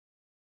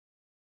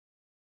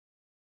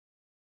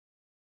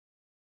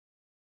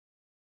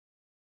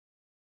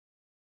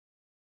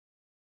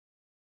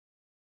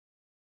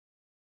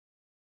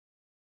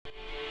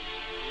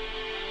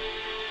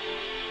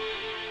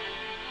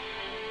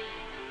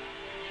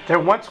There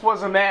once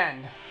was a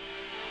man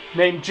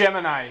named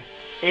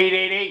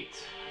Gemini888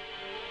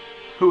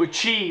 who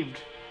achieved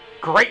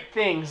great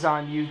things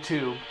on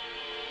YouTube.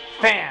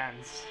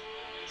 Fans,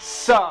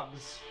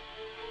 subs,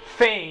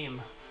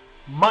 fame,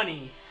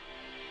 money,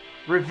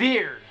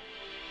 revered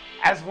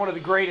as one of the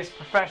greatest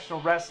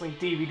professional wrestling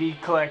DVD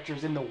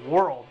collectors in the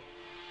world,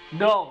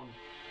 known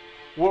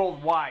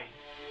worldwide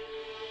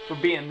for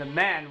being the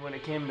man when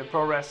it came to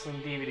pro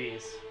wrestling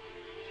DVDs.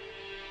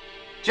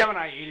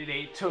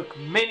 Gemini888 took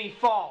many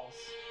falls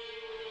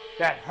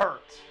that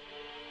hurt,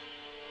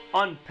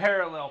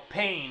 unparalleled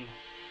pain,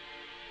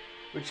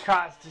 which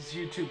caused his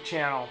YouTube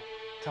channel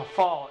to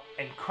fall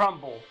and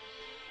crumble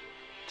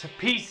to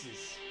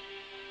pieces.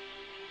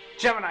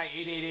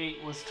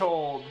 Gemini888 was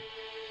told,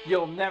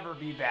 "You'll never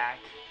be back.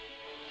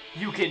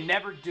 You can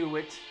never do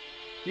it.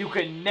 You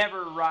can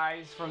never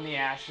rise from the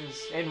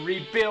ashes and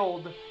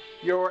rebuild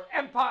your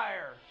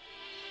empire."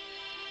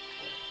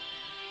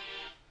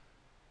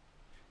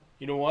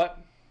 You know what?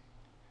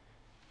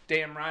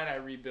 Damn right I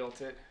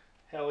rebuilt it.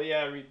 Hell yeah,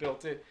 I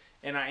rebuilt it.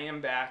 And I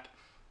am back.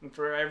 And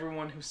for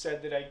everyone who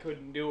said that I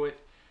couldn't do it,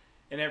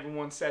 and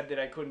everyone said that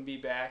I couldn't be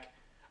back,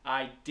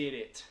 I did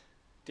it.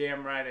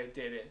 Damn right I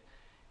did it.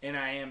 And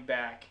I am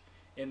back.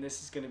 And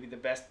this is going to be the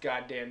best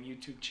goddamn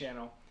YouTube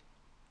channel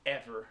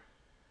ever.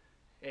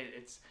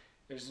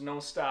 There's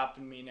no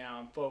stopping me now.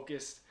 I'm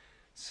focused,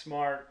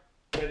 smart,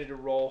 ready to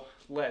roll.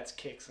 Let's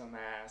kick some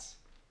ass.